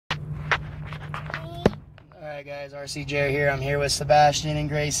Alright guys, RCJ here. I'm here with Sebastian and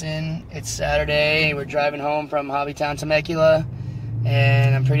Grayson. It's Saturday. We're driving home from Hobbytown, Temecula,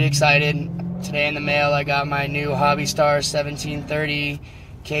 and I'm pretty excited. Today in the mail I got my new Hobbystar 1730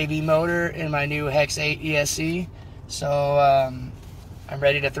 kV motor and my new hex8 ESC. So I'm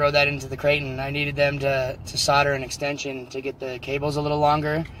ready to throw that into the kraton. I needed them to solder an extension to get the cables a little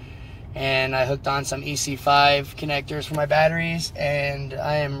longer, and I hooked on some EC5 connectors for my batteries, and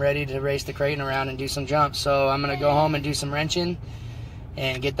I am ready to race the kraton around and do some jumps. So I'm gonna go home and do some wrenching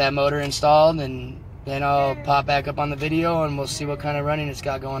and get that motor installed, and then I'll pop back up on the video and we'll see what kind of running it's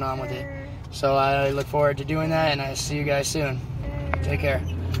got going on with it. So I look forward to doing that, and I see you guys soon. Take care.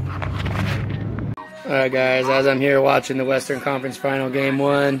 Alright guys, as I'm here watching the Western Conference Final Game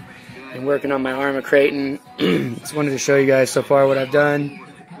 1 and working on my Arma kraton, just wanted to show you guys so far what I've done.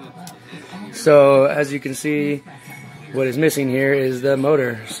 So as you can see, what is missing here is the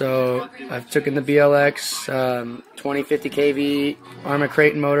motor. So I've taken the BLX 2050 kV Arma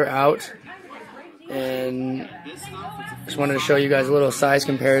kraton motor out, and just wanted to show you guys a little size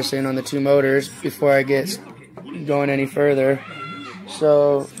comparison on the two motors before I get going any further.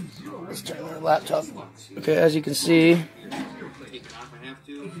 So let's turn the laptop. Okay, as you can see,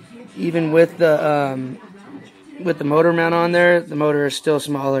 even with the motor mount on there, the motor is still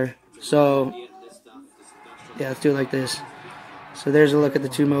smaller. So yeah, let's do it like this. So there's a look at the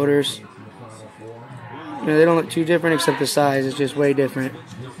two motors. You know, they don't look too different except the size is just way different.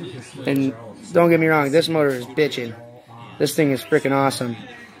 And don't get me wrong, this motor is bitching. This thing is freaking awesome.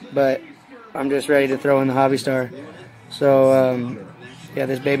 But I'm just ready to throw in the Hobbystar. So yeah,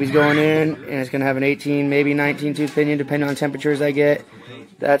 this baby's going in, and it's gonna have an 18, maybe 19 tooth pinion depending on temperatures I get.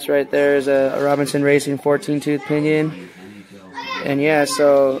 That's right there is a Robinson Racing 14 tooth pinion. And yeah,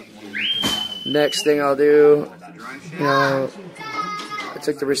 so next thing I'll do, you know, I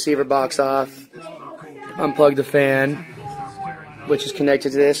took the receiver box off, unplugged the fan, which is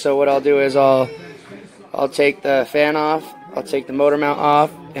connected to this. So what I'll do is I'll take the fan off, I'll take the motor mount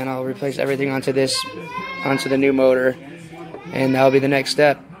off, and I'll replace everything onto the new motor, and that'll be the next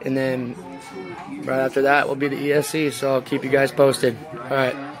step. And then right after that will be the ESC. So I'll keep you guys posted.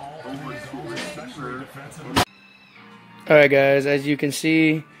 Alright guys, as you can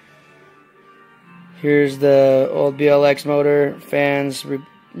see, here's the old BLX motor, fans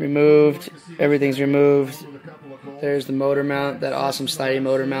removed, everything's removed. There's the motor mount, that awesome sliding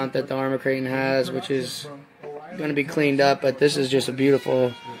motor mount that the Arma kraton has, which is going to be cleaned up, but this is just a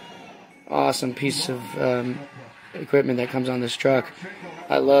beautiful, awesome piece of equipment that comes on this truck.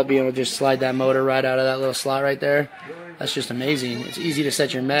 I love being able to just slide that motor right out of that little slot right there. That's just amazing. It's easy to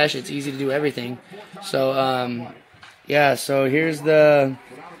set your mesh, it's easy to do everything. So yeah, so here's the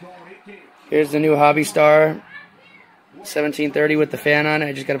new Hobbystar 1730 with the fan on it.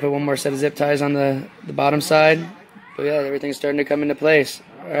 I just got to put one more set of zip ties on the bottom side. But yeah, everything's starting to come into place.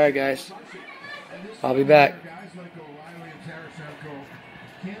 Alright guys, I'll be back.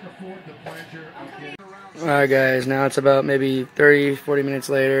 Alright guys, now it's about maybe 30-40 minutes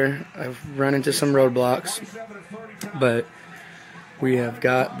later. I've run into some roadblocks, but we have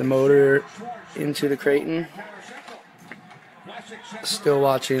got the motor into the kraton. Still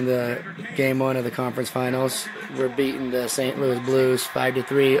watching the game 1 of the conference finals. We're beating the St. Louis Blues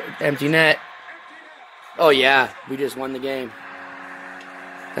 5-3. Empty net. Oh yeah, we just won the game.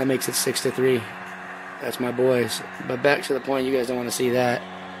 That makes it 6-3. That's my boys. But back to the point, you guys don't want to see that.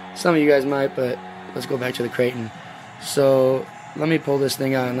 Some of you guys might, but let's go back to the kraton. So let me pull this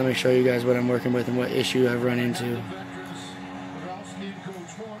thing out and let me show you guys what I'm working with and what issue I've run into.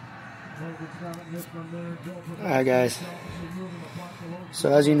 Alright guys,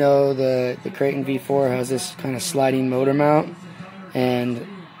 so as you know, the kraton V4 has this kind of sliding motor mount, and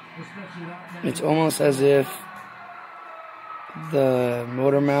it's almost as if the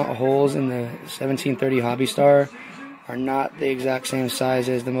motor mount holes in the 1730 Hobbystar are not the exact same size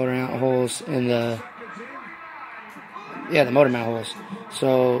as the motor mount holes in the motor mount holes.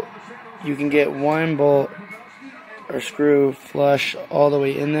 So you can get one bolt or screw flush all the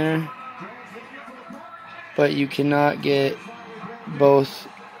way in there, but you cannot get both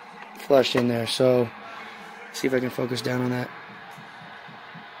flush in there. So see if I can focus down on that.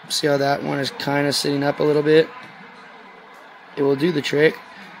 See how that one is kind of sitting up a little bit? It will do the trick,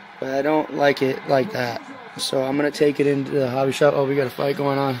 but I don't like it like that. So I'm going to take it into the hobby shop. Oh, we got a fight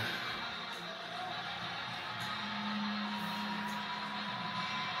going on.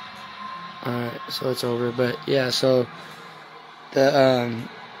 Alright, so it's over. But yeah, so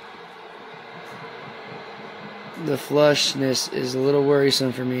the flushness is a little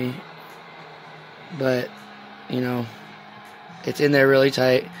worrisome for me, but you know, it's in there really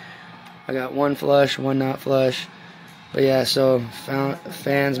tight. I got one flush, one not flush. But yeah, so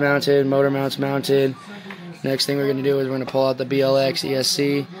fans mounted, motor mounts mounted. Next thing we're going to do is we're going to pull out the BLX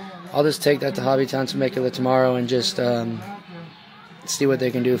ESC. I'll just take that to Hobbytown Temecula tomorrow and just see what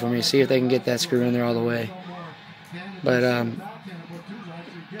they can do for me. See if they can get that screw in there all the way. But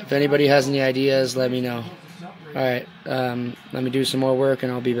if anybody has any ideas, let me know. Alright, let me do some more work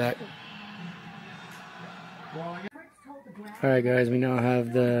and I'll be back. Alright guys, we now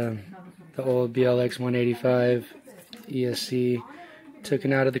have the old BLX 185 ESC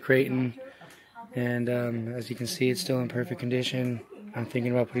taken out of the Kraton, and as you can see, it's still in perfect condition. I'm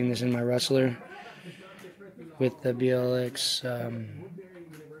thinking about putting this in my Rustler with the BLX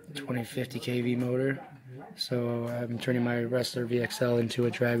 2050 kV motor. So I'm turning my Rustler VXL into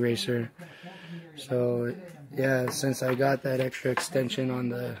a drag racer. So yeah, since I got that extra extension on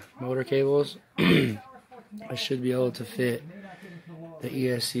the motor cables, I should be able to fit the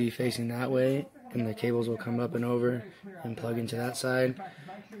ESC facing that way, and the cables will come up and over and plug into that side.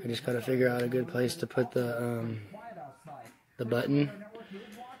 I just got to figure out a good place to put the button,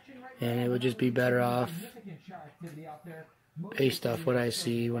 and it would just be better off based off what I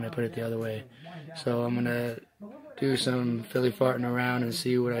see when I put it the other way. So I'm gonna do some filly farting around and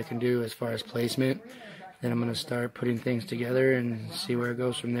see what I can do as far as placement. Then I'm gonna start putting things together and see where it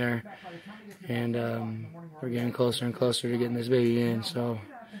goes from there. And we're getting closer and closer to getting this baby in, so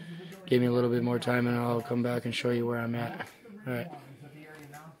give me a little bit more time and I'll come back and show you where I'm at. Alright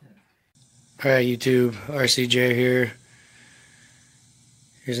YouTube, RCJ here.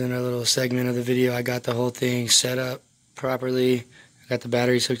 Here's another little segment of the video. I got the whole thing set up properly. I got the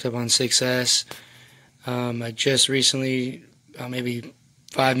batteries hooked up on 6S. I just recently, maybe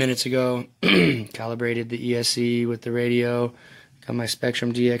 5 minutes ago, calibrated the ESC with the radio. Got my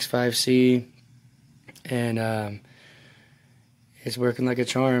Spectrum DX5C, and it's working like a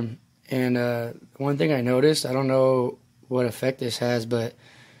charm. And one thing I noticed, I don't know what effect this has, but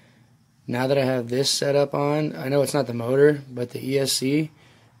now that I have this set up on, I know it's not the motor, but the ESC,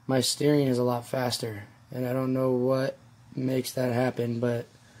 my steering is a lot faster. And I don't know what makes that happen, but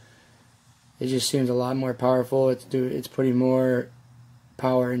it just seems a lot more powerful. It's putting more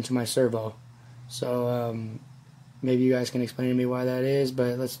power into my servo. So maybe you guys can explain to me why that is,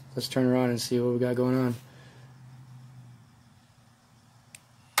 but let's turn around and see what we got going on.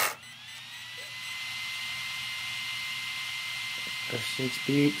 There's 6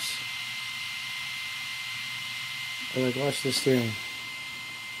 beeps. But like, watch the steering.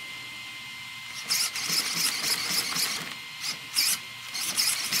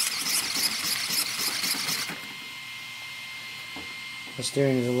 The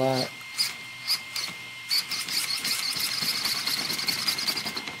steering is a lot.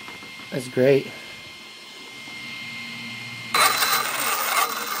 That's great.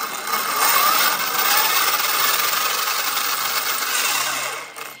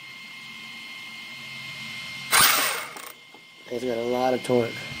 It's got a lot of torque.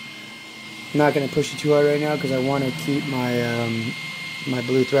 I'm not going to push it too hard right now because I want to keep my my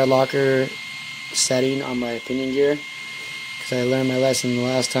blue thread locker setting on my pinion gear. Because I learned my lesson the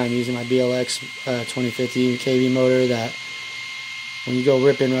last time using my BLX 2050 kV motor that when you go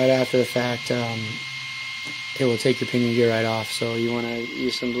ripping right after the fact, it will take your pinion gear right off. So you want to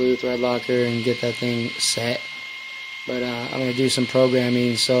use some blue thread locker and get that thing set. But I'm going to do some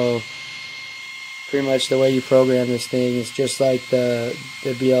programming. So pretty much the way you program this thing is just like the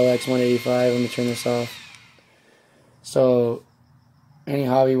BLX 185. Let me turn this off. So any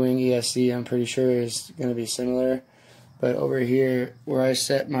Hobby Wing ESC, I'm pretty sure, is going to be similar. But over here, where I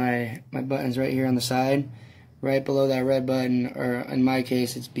set my buttons right here on the side, right below that red button, or in my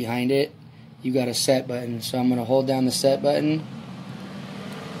case, it's behind it, you got a set button. So I'm going to hold down the set button.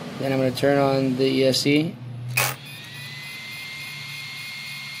 Then I'm going to turn on the ESC.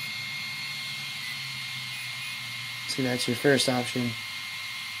 See, that's your first option.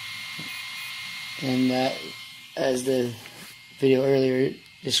 And that, as the video earlier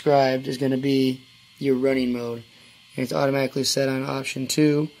described, is going to be your running mode. And it's automatically set on option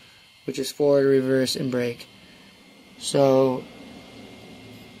 2, which is forward, reverse, and brake. So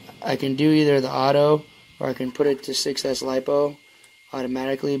I can do either the auto, or I can put it to 6S LiPo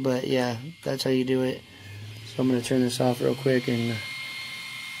automatically, but yeah, that's how you do it. So I'm going to turn this off real quick and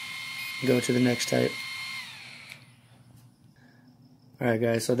go to the next type. Alright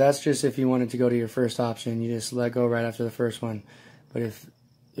guys, so that's just if you wanted to go to your first option. You just let go right after the first one. But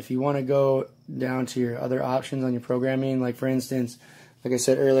if you want to go down to your other options on your programming, like for instance, like I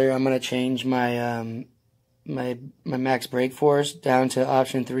said earlier, I'm going to change my my max brake force down to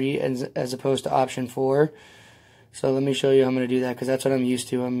option 3 as opposed to option 4. So let me show you how I'm going to do that, because that's what I'm used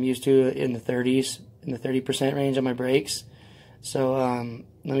to. I'm used to in the 30s, in the 30% range on my brakes. So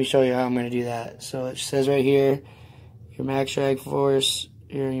let me show you how I'm going to do that. So it says right here, your max drag force,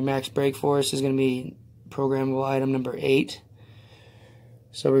 your max brake force is going to be programmable item number 8.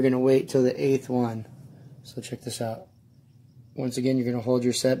 So we're going to wait till the 8th one. So check this out. Once again, you're going to hold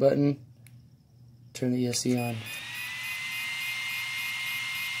your set button, turn the ESC on.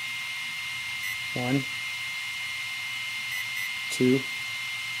 1, 2,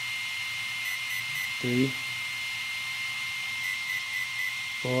 3,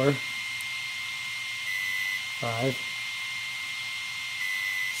 4, 5,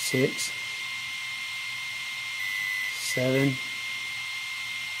 6, 7,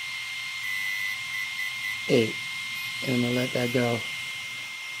 8. And I'm going to let that go.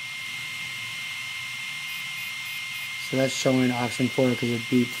 So that's showing option 4 because it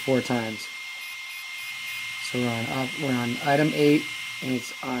beeped 4 times. So we're on item 8 and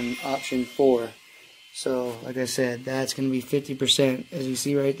it's on option 4. So like I said, that's going to be 50%. As you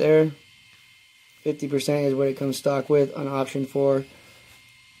see right there, 50% is what it comes stock with on option 4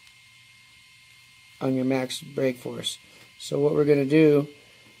 on your max brake force. So what we're going to do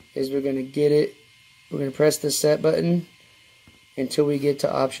is we're going to get it, we're going to press the set button until we get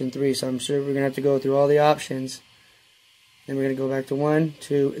to option 3. So I'm sure we're going to have to go through all the options. Then we're going to go back to 1,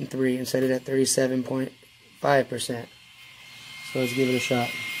 2, and 3 and set it at 37.5%. So let's give it a shot.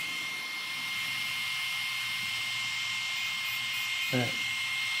 Alright.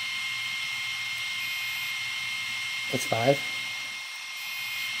 That's 5,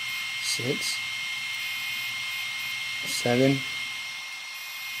 6, 7,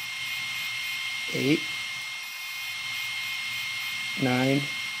 8, 9,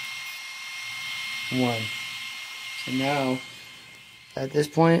 1. So now, at this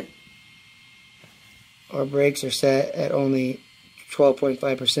point, our brakes are set at only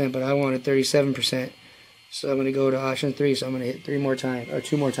 12.5%, but I wanted 37%. So I'm going to go to option 3, so I'm going to hit 3 more times, or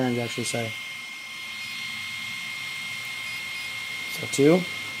 2 more times actually, sorry. So 2,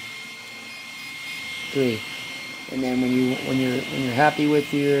 3. And then when you're happy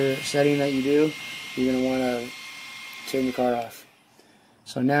with your setting that you do, you're going to want to turn the car off.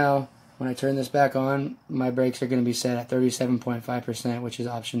 So now, when I turn this back on, my brakes are going to be set at 37.5%, which is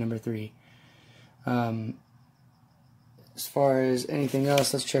option number 3. As far as anything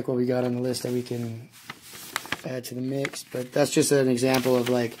else, let's check what we got on the list that we can add to the mix. But that's just an example of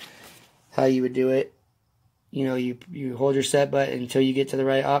like how you would do it. You know, you hold your set button until you get to the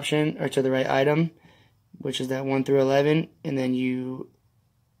right option or to the right item, which is that 1 through 11, and then you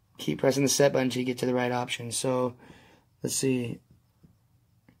keep pressing the set button until you get to the right option. So let's see.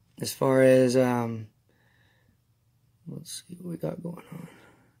 As far as let's see what we got going on.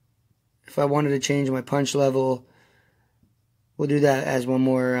 If I wanted to change my punch level, we'll do that as one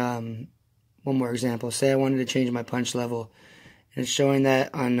more example. Say I wanted to change my punch level, and it's showing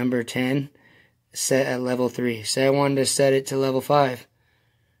that on number 10, set at level 3. Say I wanted to set it to level 5.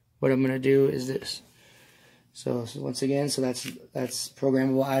 What I'm going to do is this. So once again, so that's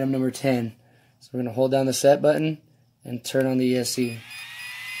programmable item number 10. So we're going to hold down the set button and turn on the ESC.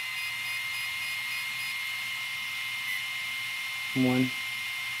 1,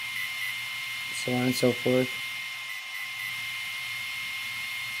 so on and so forth.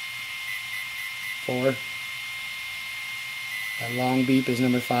 4. That long beep is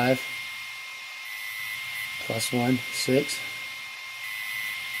number 5. Plus 1, 6.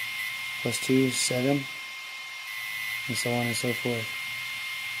 Plus 2, 7. And so on and so forth.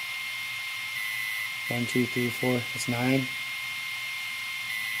 1, 2, 3, 4. That's 9.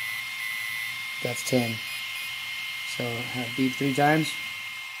 That's 10. So have beep 3 times.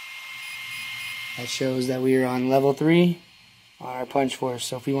 That shows that we are on level 3 on our punch force.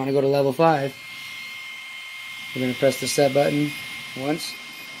 So if we want to go to level 5, we're going to press the set button once.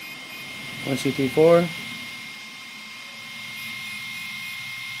 1, 2, 3, 4.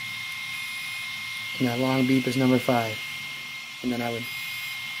 And that long beep is number 5. And then I would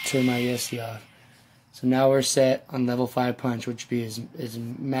turn my ESC off. So now we're set on level 5 punch, which is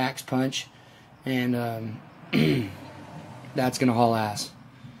max punch. And that's going to haul ass.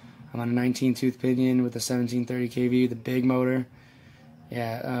 I'm on a 19 tooth pinion with a 1730 kV, the big motor.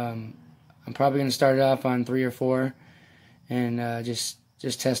 Yeah, I'm probably going to start it off on 3 or 4 and just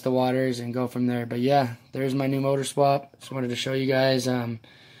test the waters and go from there. But yeah, there's my new motor swap. Just wanted to show you guys. I'm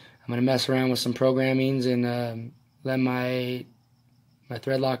going to mess around with some programmings and let my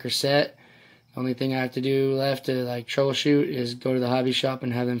thread locker set. The only thing I have to do left to like troubleshoot is go to the hobby shop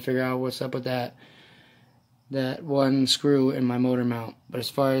and have them figure out what's up with that. that one screw in my motor mount. But as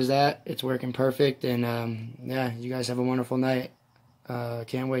far as that, it's working perfect. And yeah, you guys have a wonderful night.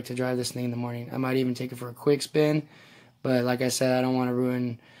 Can't wait to drive this thing in the morning. I might even take it for a quick spin, but like I said, I don't want to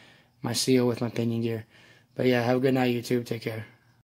ruin my seal with my pinion gear. But yeah, have a good night, YouTube. Take care.